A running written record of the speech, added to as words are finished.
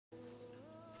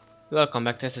Welcome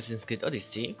back to Assassin's Creed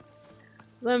Odyssey.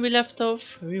 When we left off,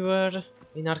 we were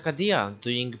in Arcadia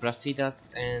doing Brasidas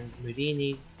and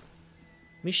Murini's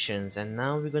missions, and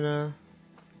now we're gonna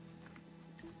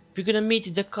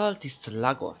meet the cultist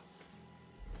Lagos.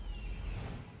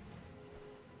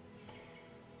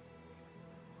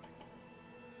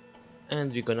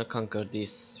 And we're gonna conquer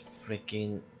this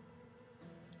freaking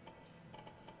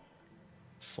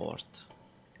fort.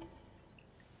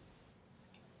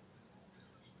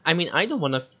 I mean, I don't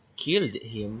wanna kill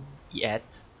him yet.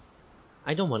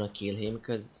 I don't wanna kill him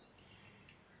because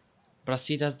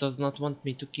Brasidas does not want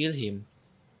me to kill him.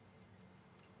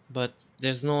 But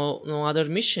there's no other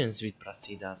missions with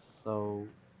Brasidas, so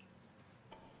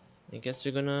I guess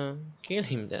we're gonna kill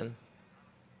him then.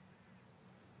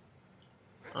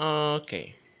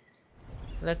 Okay.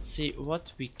 Let's see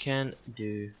what we can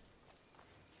do.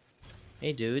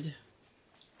 Hey dude.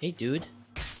 Hey dude.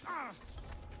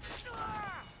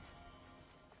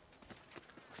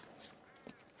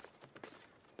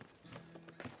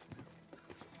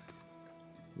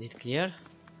 Is it clear?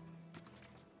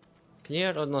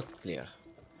 Clear or not clear?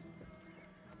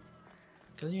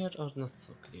 Clear or not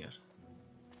so clear?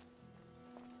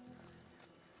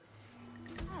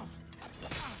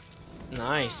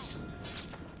 Nice.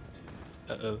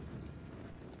 Uh-oh.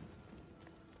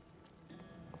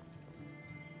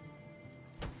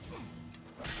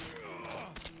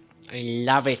 I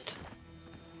love it.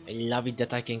 I love it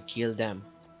that I can kill them.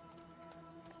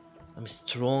 I'm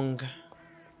strong.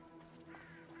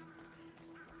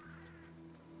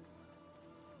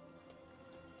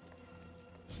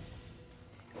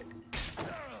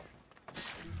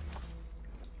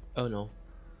 Oh no.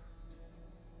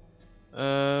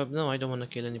 No, I don't want to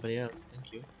kill anybody else.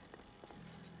 Thank you.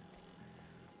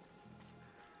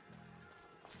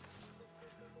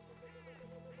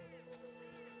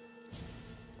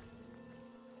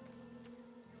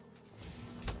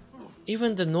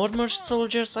 Even the normal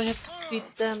soldiers, I have to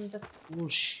crit them? That's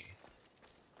bullshit.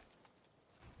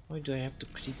 Why do I have to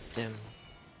crit them?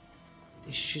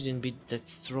 They shouldn't be that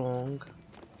strong.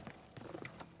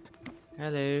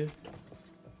 Hello.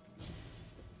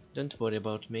 Don't worry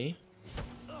about me.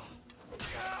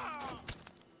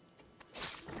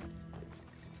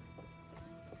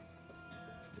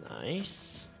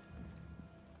 Nice.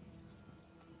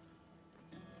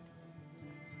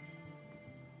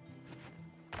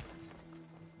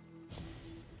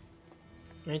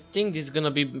 I think this is gonna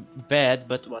be bad,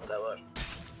 but whatever.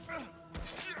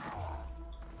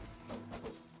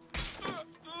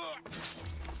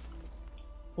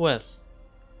 Who else?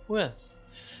 Who else?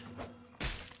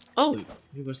 Oh,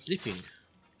 you were sleeping.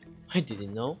 I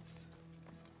didn't know.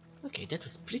 Okay, that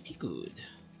was pretty good.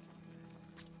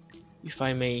 If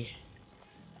I may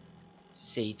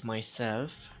say it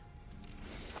myself.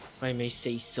 If I may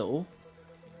say so.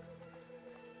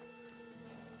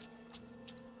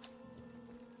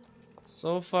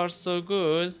 So far so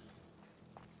good.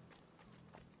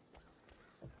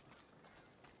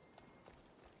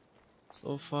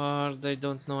 So far they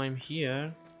don't know I'm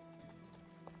here.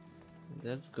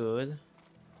 That's good.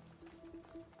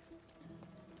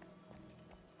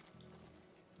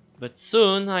 But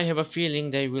soon I have a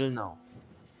feeling they will know.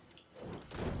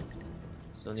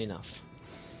 Soon enough.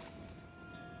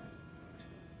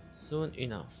 Soon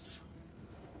enough.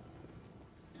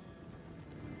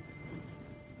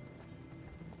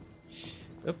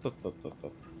 Up.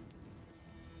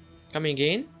 Coming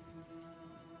in?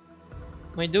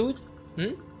 My dude?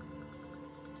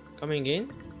 Coming in?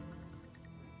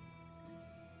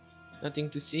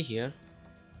 Nothing to see here.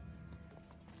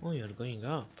 Oh, you're going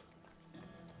up.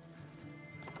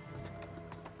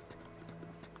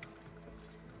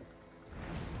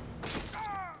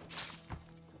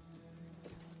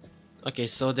 Okay,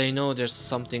 so they know there's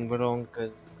something wrong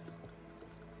because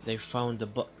they found the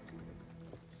bodies.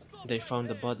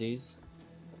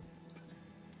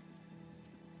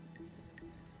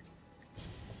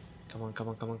 Come on. Come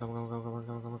on.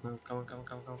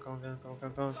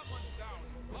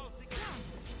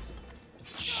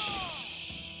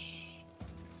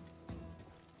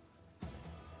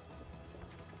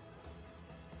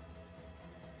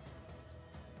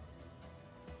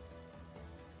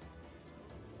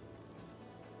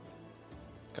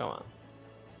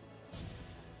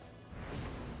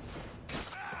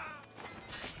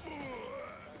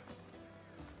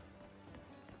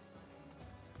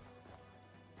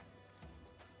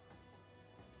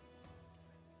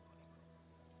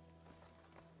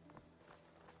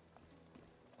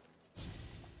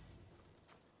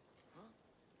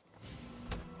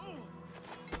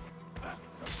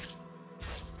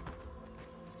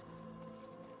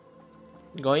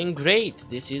 Going great.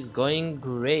 This is going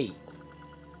great.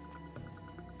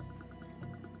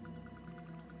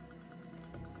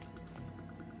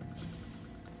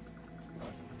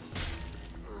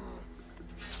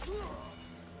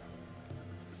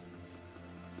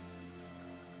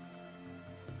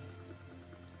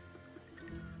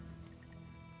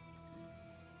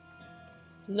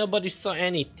 Nobody saw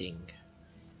anything.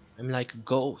 I'm like a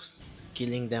ghost,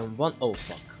 killing them one. Oh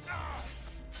fuck.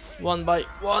 One by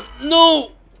one.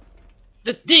 No!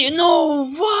 No!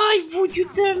 Why would you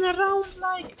turn around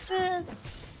like that?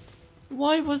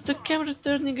 Why was the camera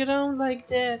turning around like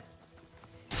that?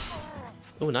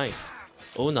 Oh nice.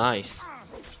 Oh nice.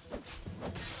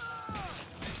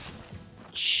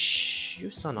 Shh,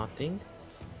 you saw nothing.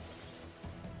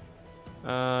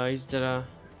 Is there a...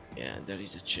 Yeah, there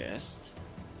is a chest.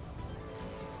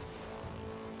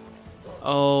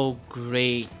 Oh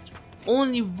great.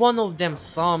 Only one of them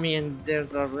saw me and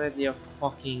there's already a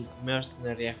fucking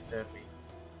mercenary after me.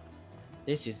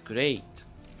 This is great.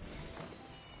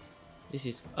 This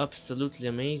is absolutely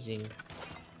amazing.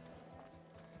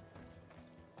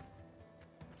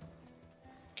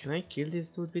 Can I kill this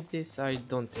dude with this? I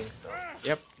don't think so.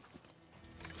 Yep.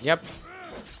 Yep.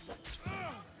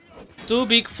 Too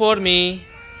big for me.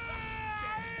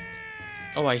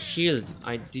 Oh, I healed.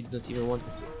 I did not even want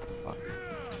to. Fuck.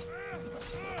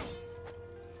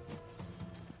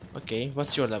 Okay,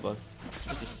 what's your level?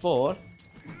 24?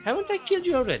 Haven't I killed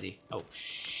you already? Oh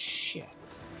shit.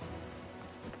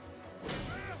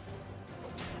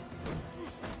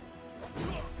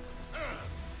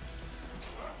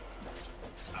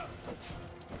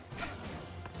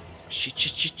 Shit,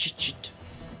 shit, shit, shit, shit.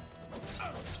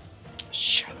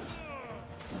 Shit.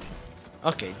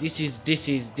 Okay, this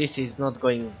is not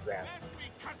going well.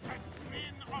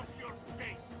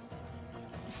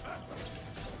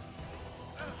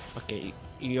 Okay,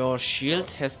 your shield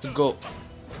has to go.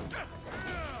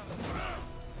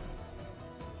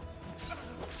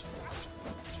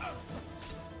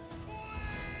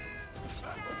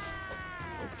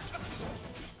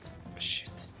 Shit.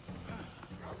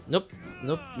 Nope,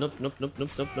 nope, nope, nope, nope,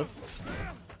 nope, nope, nope.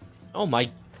 Oh my.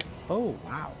 Oh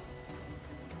wow.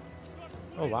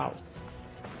 Oh wow.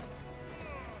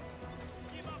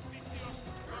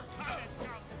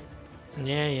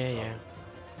 Yeah, yeah, yeah.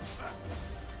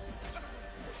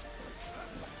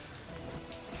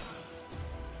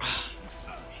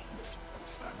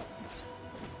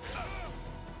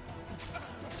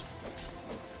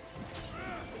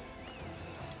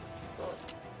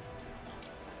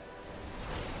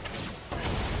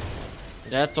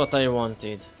 That's what I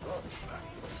wanted.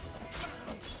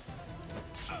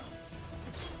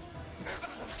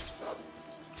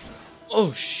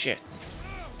 Oh shit.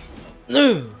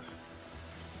 No!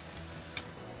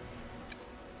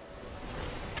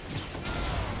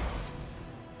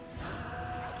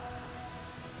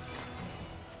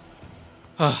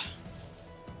 Ah.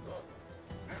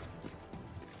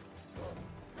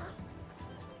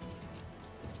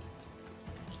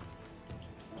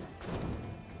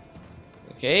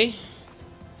 Okay.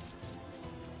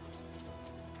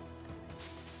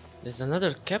 There's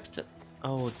another captain.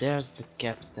 Oh, there's the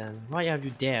captain. Why are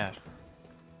you there?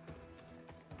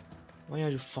 Why are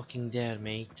you fucking there,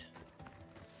 mate?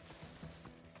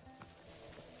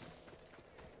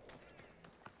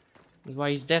 Why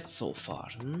is that so far,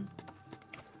 hmm?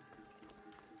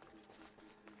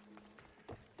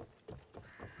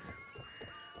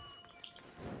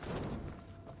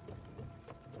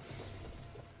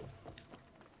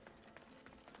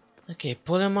 Okay,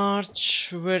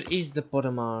 Polemarch. Where is the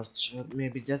Polemarch?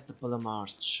 Maybe that's the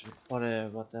Polemarch. Or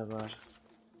whatever.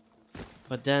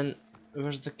 But then,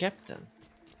 where's the captain?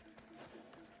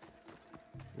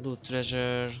 Loot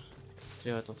treasure.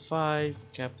 3 out of 5.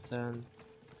 Captain.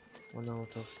 1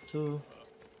 out of 2.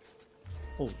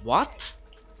 Oh, what?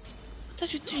 What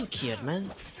are you doing here, man?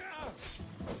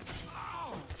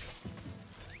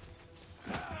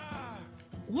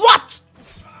 What?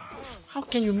 How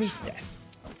can you miss that?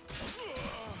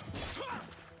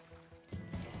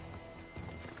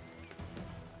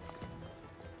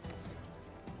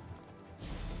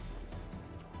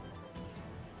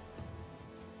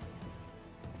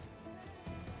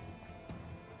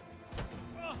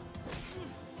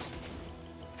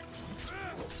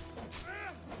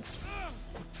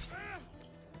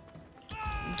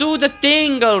 Do the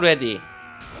thing already!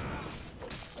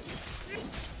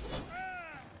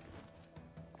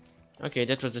 Okay,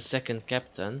 that was the second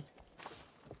captain.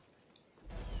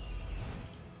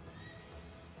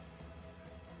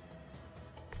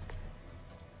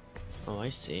 Oh, I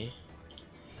see.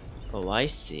 Oh, I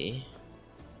see.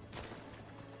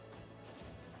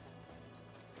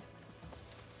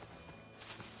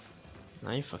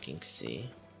 I fucking see.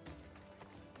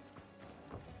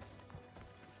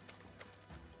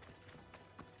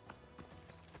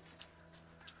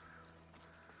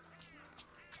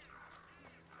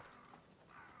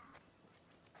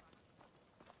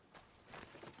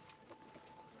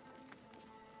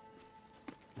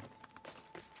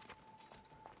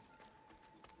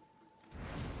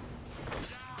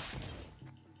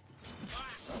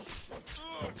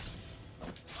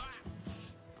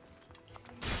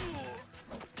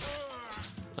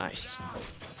 Nice.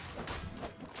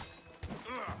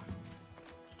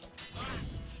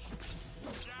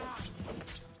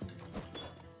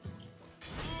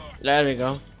 There we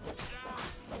go.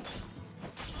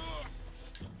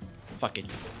 Fuck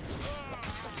it.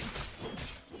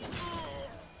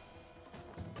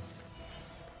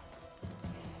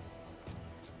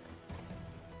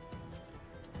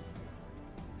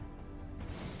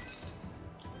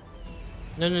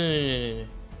 No, no, no, no, no, no.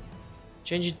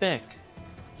 Change it back.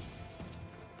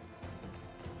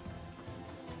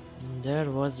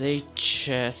 There was a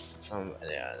chest somewhere.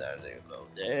 Yeah, there you go.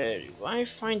 There you go. I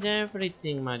find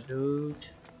everything, my dude.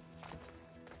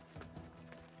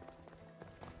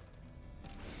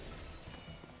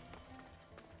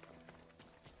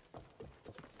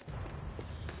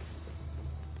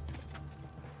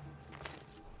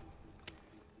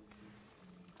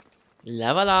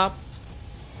 Level up.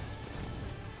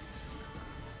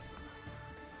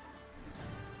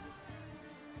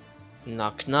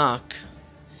 Knock knock.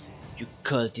 You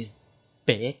cultist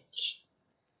bitch.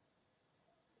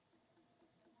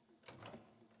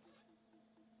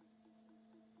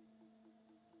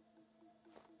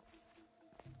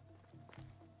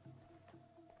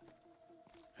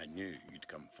 I knew you'd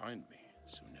come find me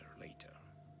sooner or later.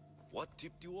 What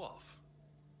tipped you off?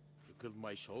 You killed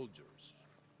my soldiers,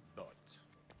 but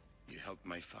you helped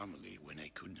my family when I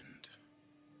couldn't.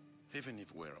 Even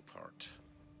if we're apart,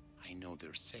 I know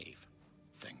they're safe,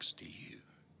 thanks to you.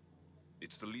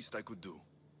 It's the least I could do.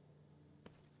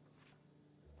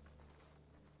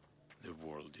 The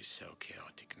world is so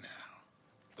chaotic now.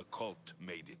 The cult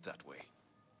made it that way.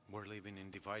 We're living in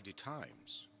divided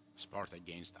times. Sparta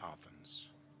against Athens,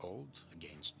 old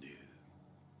against new.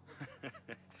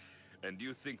 And do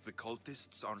you think the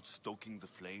cultists aren't stoking the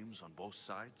flames on both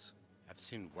sides? I've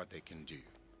seen what they can do,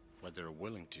 what they're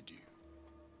willing to do.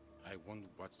 I want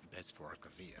what's best for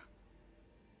Arcadia.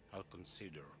 I'll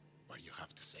consider what you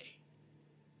have to say.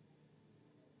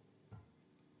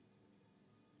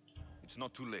 It's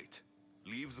not too late.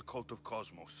 Leave the cult of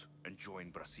Cosmos and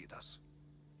join Brasidas.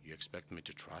 You expect me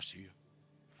to trust you?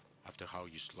 After how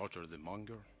you slaughtered the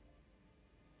monger?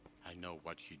 I know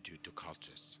what you do to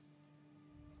cultists.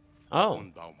 I Oh.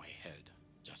 won't bow my head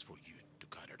just for you to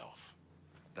cut it off.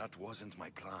 That wasn't my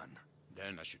plan.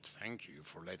 Then I should thank you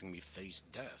for letting me face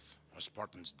death, as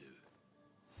Spartans do.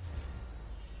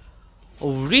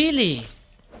 Oh really?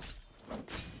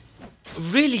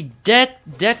 Really?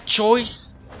 That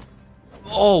choice?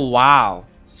 Oh wow.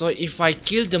 So if I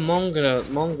kill the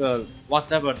Mongol,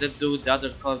 whatever that dude, the other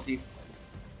cultist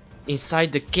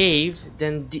inside the cave,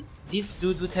 then this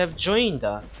dude would have joined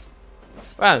us.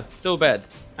 Well, too bad.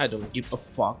 I don't give a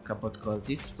fuck about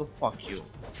cultists, so fuck you.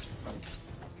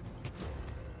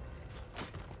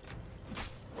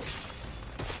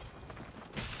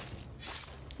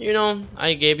 You know,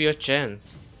 I gave you a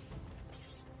chance.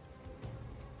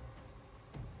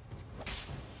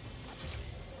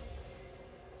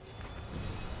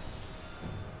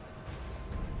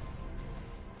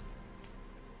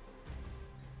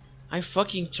 I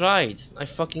fucking tried. I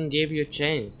fucking gave you a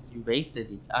chance. You wasted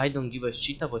it. I don't give a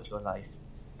shit about your life.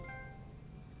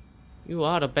 You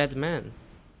are a bad man.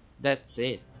 That's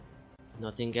it.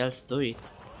 Nothing else to it.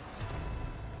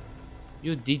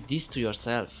 You did this to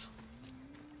yourself.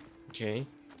 Okay?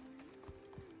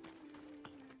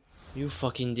 You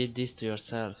fucking did this to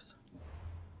yourself.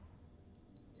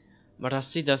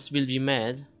 Brasidas will be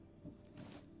mad.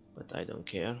 But I don't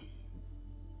care.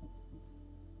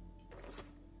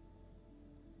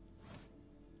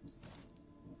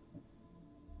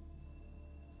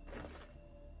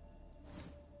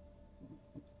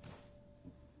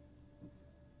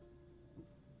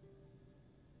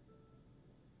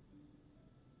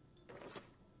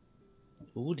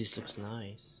 Ooh, this looks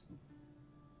nice.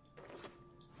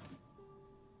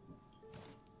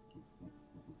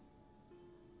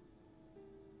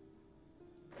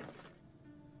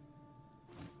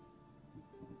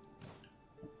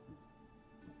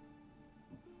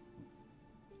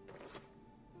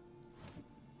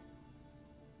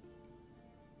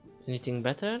 Anything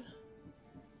better?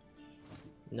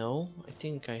 No, I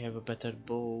think I have a better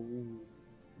bow.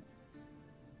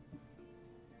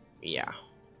 Yeah.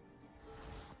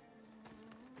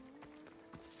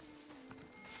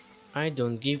 I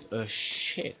don't give a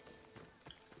shit.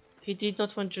 He did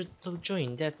not want to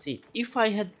join, that's it. If I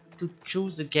had to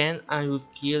choose again, I would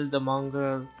kill the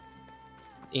mongrel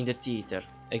in the theater.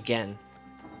 Again.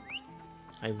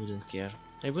 I wouldn't care.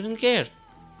 I wouldn't care.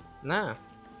 Nah.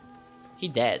 He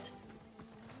dead.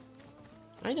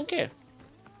 I don't care.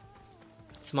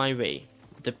 It's my way.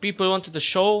 The people wanted a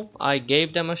show, I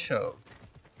gave them a show.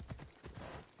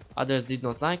 Others did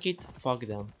not like it, fuck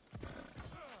them.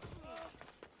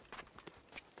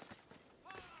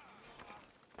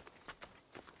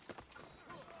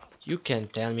 You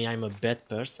can't tell me I'm a bad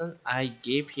person. I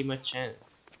gave him a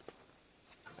chance.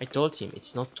 I told him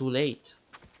it's not too late.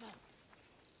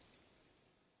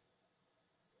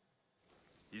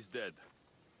 He's dead.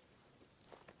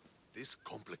 This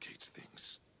complicates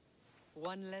things.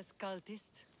 One less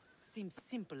cultist? Seems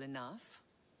simple enough.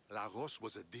 Lagos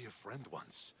was a dear friend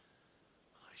once.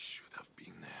 I should have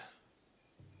been there.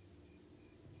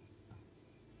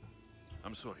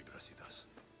 I'm sorry, Brasidas.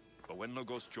 But when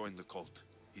Lagos joined the cult,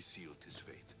 he sealed his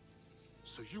fate.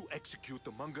 So you execute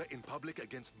the manga in public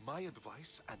against my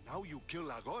advice, and now you kill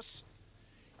Lagos?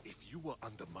 If you were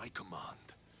under my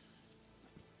command,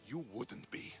 you wouldn't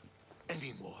be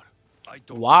anymore. I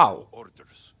don't Wow. follow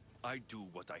orders. I do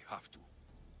what I have to.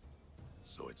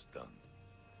 So it's done.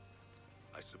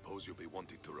 I suppose you'll be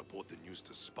wanting to report the news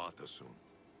to Sparta soon.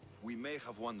 We may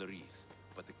have won the Wreath,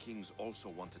 but the kings also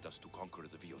wanted us to conquer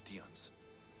the Viotians.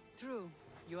 True.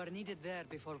 You are needed there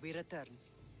before we return.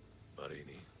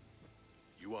 Barini,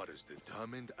 you are as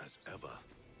determined as ever.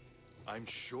 I'm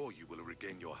sure you will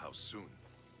regain your house soon.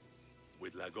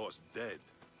 With Lagos dead,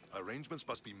 arrangements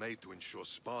must be made to ensure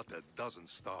Sparta doesn't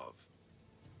starve.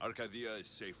 Arcadia is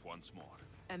safe once more.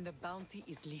 And the bounty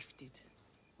is lifted.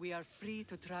 We are free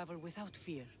to travel without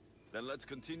fear. Then let's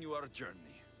continue our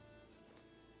journey.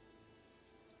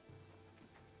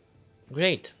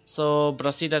 Great. So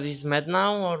Brasidas is mad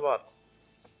now or what?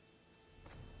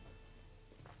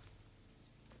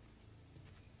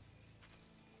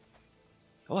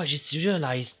 Oh, I just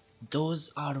realized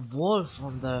those are wolves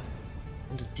on the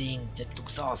thing. That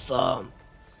looks awesome.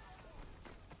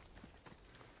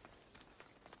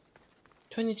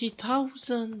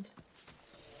 23,000.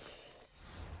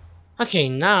 Okay,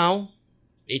 now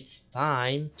it's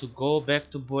time to go back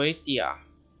to Boeotia.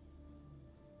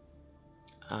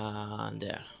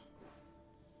 There.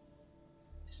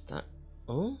 It's time.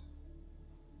 Oh?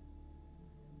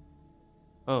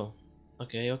 Oh.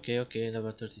 Okay,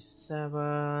 level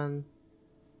 37.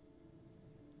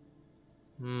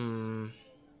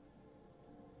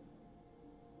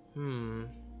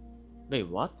 Wait,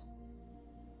 what?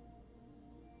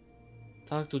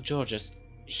 Talk to Georges.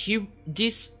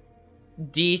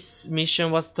 This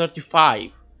mission was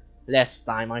 35 last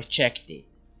time I checked it.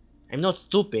 I'm not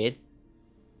stupid.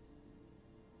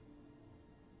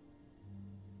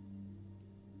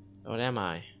 Or am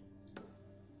I?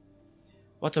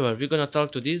 Whatever, we're gonna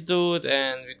talk to this dude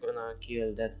and we're gonna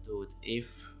kill that dude if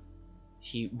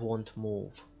he won't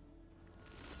move.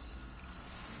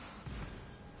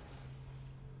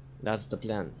 That's the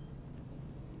plan.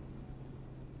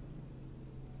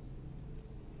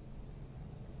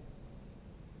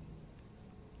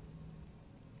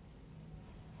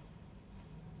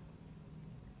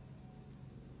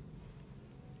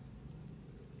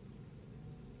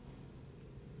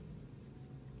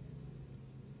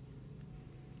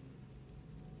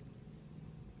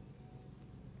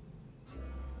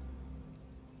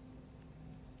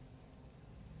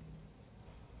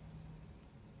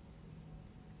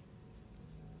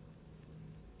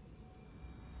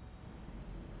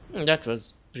 That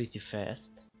was pretty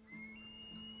fast.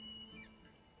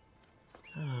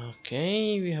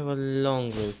 Okay, we have a long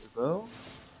way to go.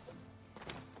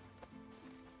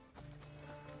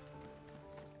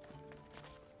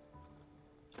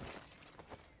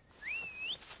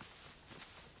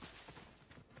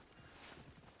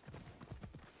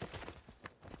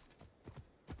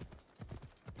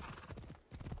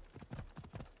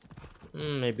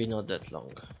 Maybe not that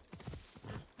long.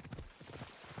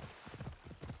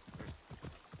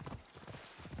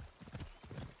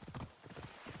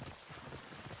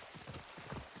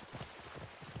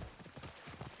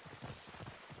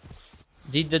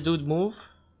 Did the dude move?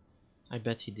 I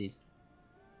bet he did.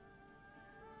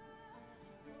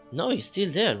 No, he's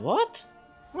still there. What?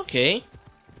 Okay.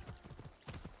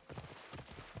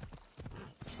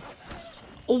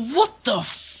 Oh, what the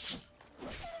f—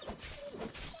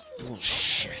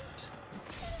 bullshit.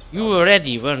 You were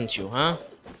ready, weren't you, huh?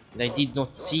 I did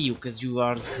not see you because you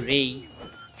are grey.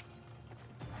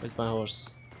 Where's my horse?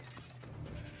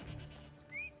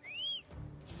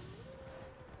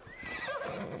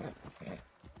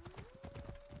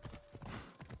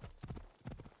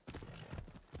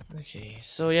 Okay,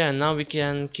 so yeah, now we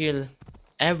can kill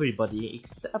everybody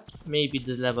except maybe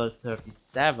the level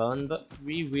 37, but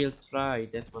we will try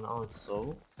that one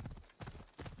also.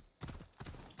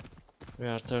 We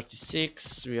are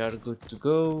 36, we are good to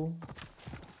go.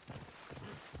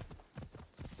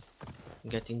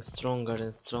 Getting stronger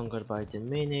and stronger by the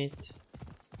minute.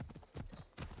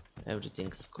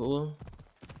 Everything's cool.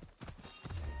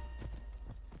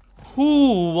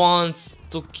 Who wants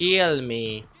to kill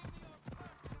me?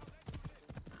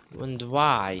 And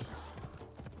why?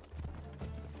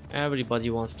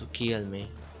 Everybody wants to kill me.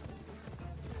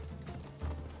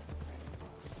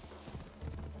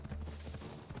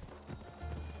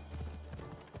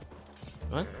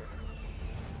 What?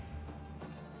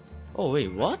 Oh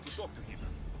wait, what?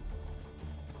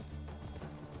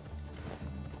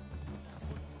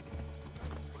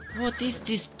 What is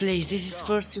this place? This is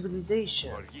First Civilization.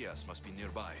 Gorgias must be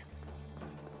nearby.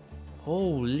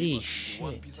 Holy Must be the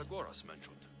one shit. Pythagoras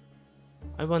mentioned.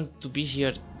 I want to be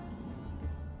here.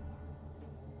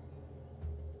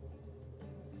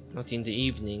 Not in the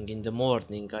evening, in the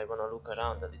morning. I wanna look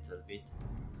around a little bit.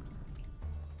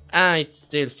 Ah, it's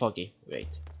still foggy. Wait.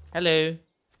 Hello.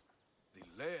 The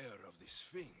lair of the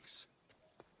Sphinx.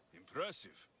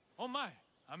 Impressive. Oh my,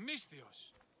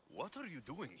 Amistios. What are you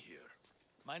doing here?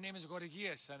 My name is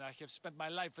Gorgias, and I have spent my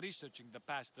life researching the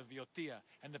past of Viotia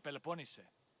and the Peloponnese.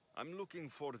 I'm looking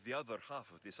for the other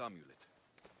half of this amulet.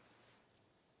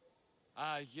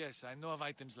 Ah, yes, I know of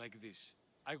items like this.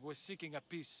 I was seeking a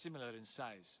piece similar in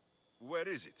size. Where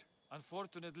is it?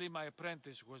 Unfortunately, my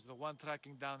apprentice was the one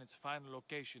tracking down its final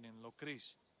location in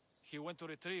Locris. He went to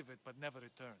retrieve it, but never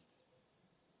returned.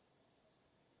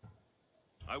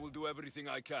 I will do everything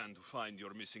I can to find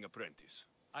your missing apprentice.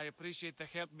 I appreciate the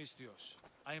help, Mistios.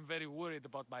 I am very worried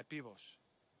about my pivos.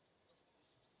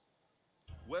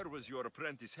 Where was your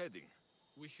apprentice heading?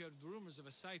 We heard rumors of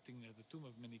a sighting near the tomb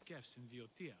of Menikefs in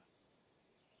Viotia.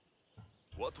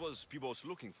 What was Pibos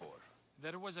looking for?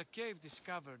 There was a cave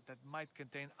discovered that might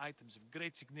contain items of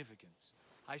great significance.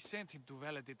 I sent him to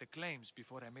validate the claims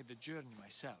before I made the journey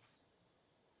myself.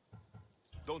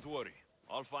 Don't worry.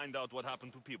 I'll find out what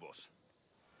happened to Pibos.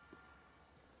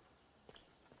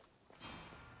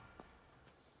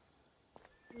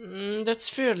 That's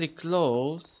fairly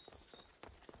close.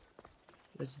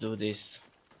 Let's do this.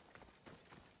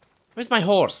 Where's my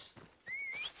horse?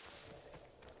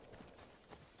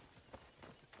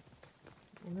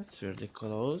 That's fairly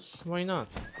close. Why not?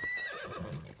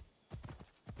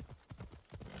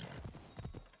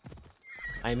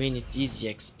 I mean, it's easy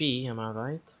XP, am I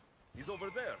right? He's over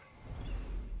there.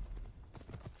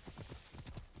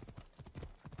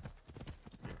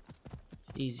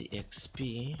 It's easy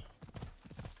XP.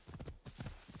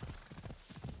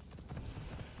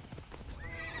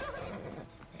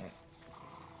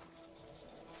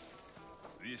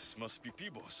 This must be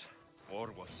Pibos, or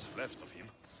what's left of him.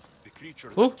 The creature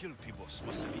Who? that killed Pibos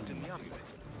must have eaten the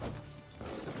amulet.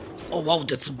 Oh wow,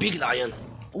 that's a big lion.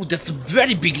 Oh, that's a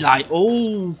very big lion.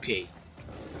 Okay.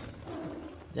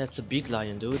 That's a big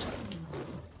lion, dude.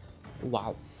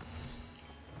 Wow.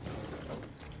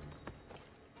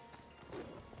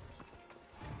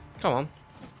 Come on.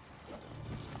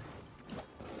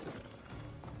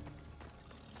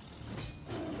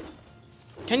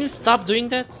 Can you stop doing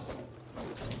that?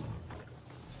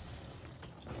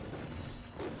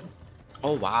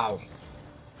 Oh wow.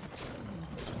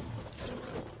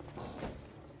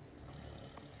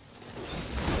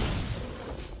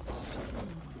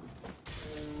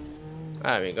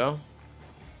 There we go.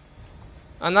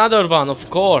 Another one, of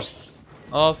course.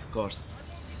 Of course.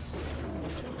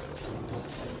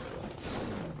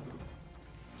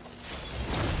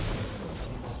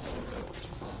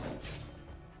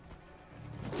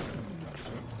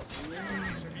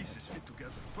 These pieces fit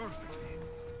together perfectly.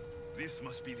 This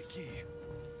must be the key.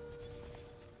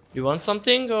 You want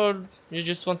something or you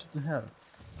just wanted to help?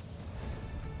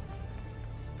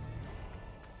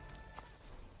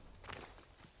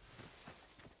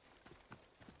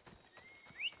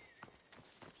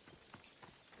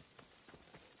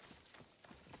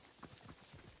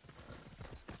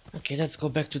 Okay, let's go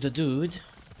back to the dude.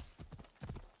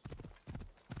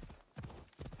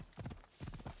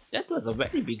 That was a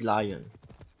very big lion.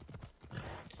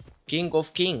 King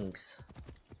of Kings.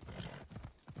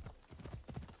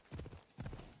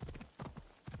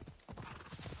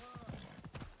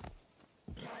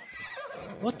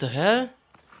 What the hell?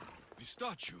 The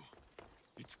statue.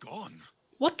 It's gone.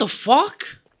 What the fuck?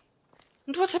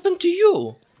 And what happened to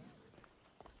you?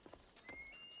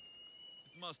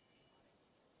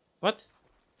 What?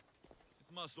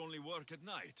 It must only work at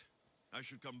night. I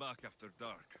should come back after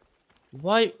dark.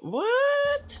 Why?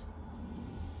 What?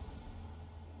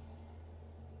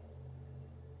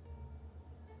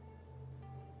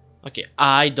 Okay,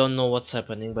 I don't know what's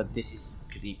happening, but this is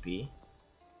creepy.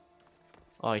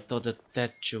 Oh, I thought that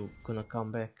statue gonna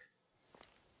come back.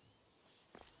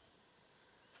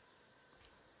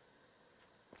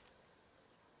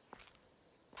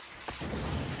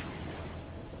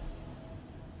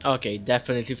 Okay,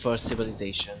 definitely first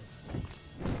civilization.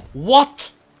 What?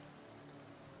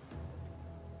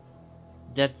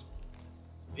 That's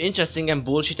interesting and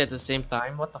bullshit at the same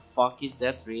time. What the fuck is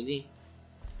that, really?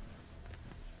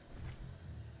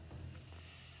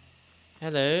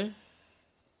 Hello?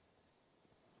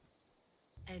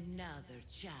 Another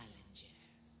challenger.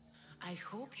 I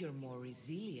hope you're more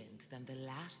resilient than the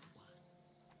last one.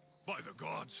 By the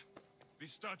gods!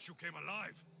 This statue came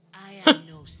alive! I am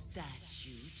no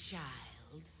statue,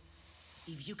 child.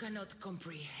 If you cannot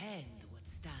comprehend what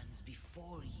stands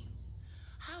before you,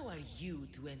 how are you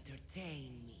to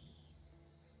entertain me?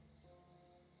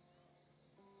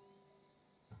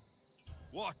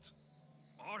 What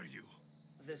are you?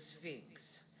 The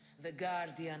Sphinx, the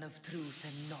guardian of truth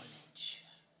and knowledge.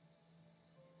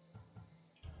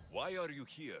 Why are you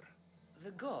here?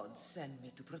 The gods sent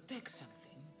me to protect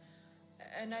something,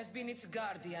 and I've been its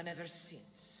guardian ever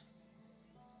since.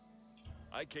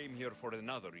 I came here for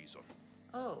another reason.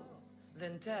 Oh,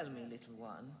 then tell me, little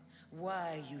one,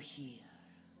 why are you here?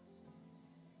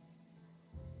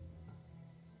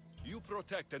 You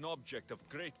protect an object of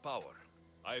great power.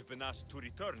 I have been asked to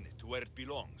return it to where it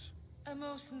belongs. A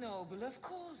most noble of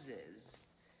causes.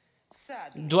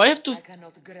 Sadly, Do I have to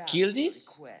cannot grant kill your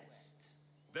this? request.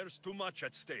 There's too much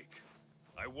at stake.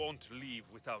 I won't leave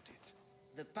without it.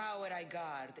 The power I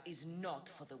guard is not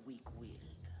for the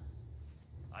weak-willed.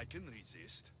 I can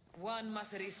resist. One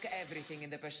must risk everything in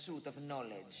the pursuit of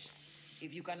knowledge.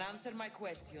 If you can answer my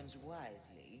questions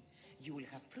wisely, you will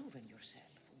have proven yourself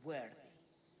worthy.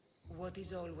 What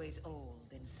is always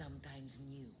old and sometimes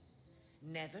new.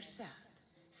 Never sad,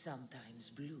 sometimes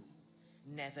blue.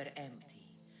 Never empty,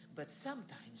 but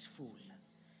sometimes full.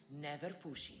 Never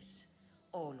pushes,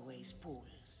 always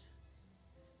pulls.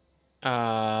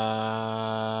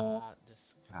 The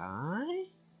sky?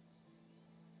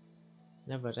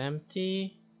 Never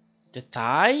empty. The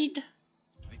tide?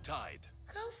 The tide.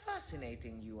 How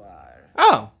fascinating you are.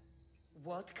 Oh!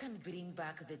 What can bring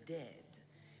back the dead?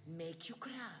 Make you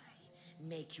cry,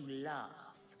 make you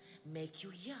laugh, make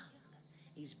you young.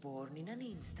 Is born in an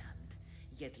instant,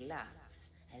 yet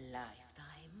lasts a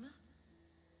lifetime.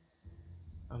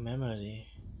 A memory.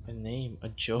 A name. A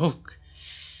joke.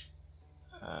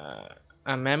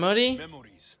 A memory?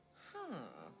 Memories.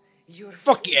 You're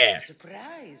Fuck full yeah. of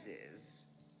surprises.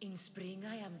 In spring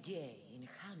I am gay in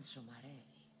handsome array.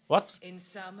 What? In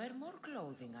summer more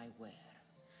clothing I wear.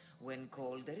 When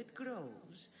colder it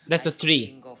grows, That's I a tree.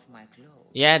 fling off my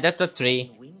clothes. Yeah, that's a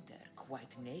tree. In winter,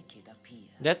 quite naked appear.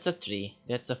 That's a tree.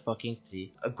 That's a fucking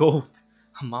tree. A goat.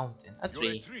 A mountain. A You're a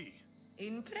tree. tree.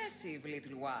 Impressive,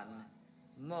 little one.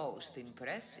 Most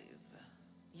impressive.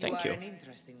 Thank are you. an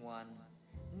interesting one.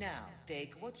 Now,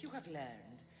 take what you have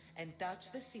learned and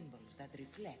touch the symbols that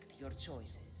reflect your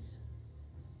choices.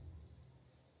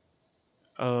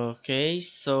 Okay,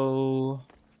 so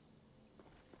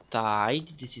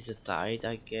tide. This is a tide,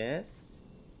 I guess.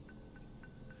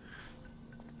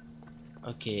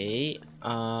 Okay.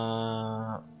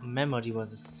 Memory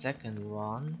was the second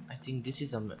one. I think this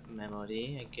is a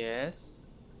memory, I guess.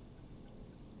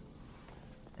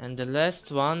 And the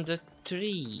last one, the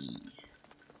tree.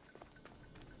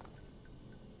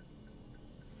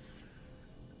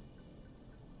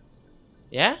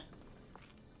 Yeah?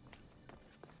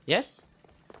 Yes?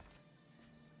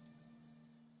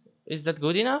 Is that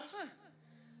good enough?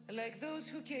 Like those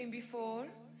who came before,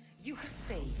 you have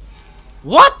failed.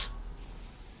 What?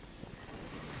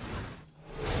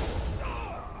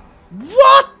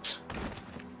 What?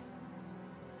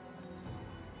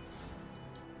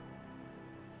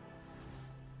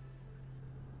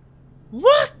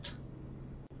 What?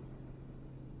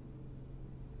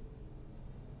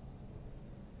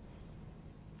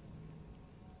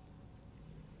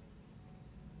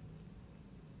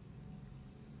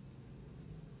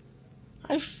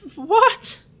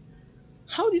 What?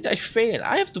 How did I fail?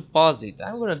 I have to pause it.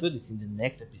 I'm gonna do this in the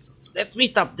next episode. So let's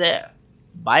meet up there.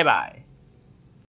 Bye bye.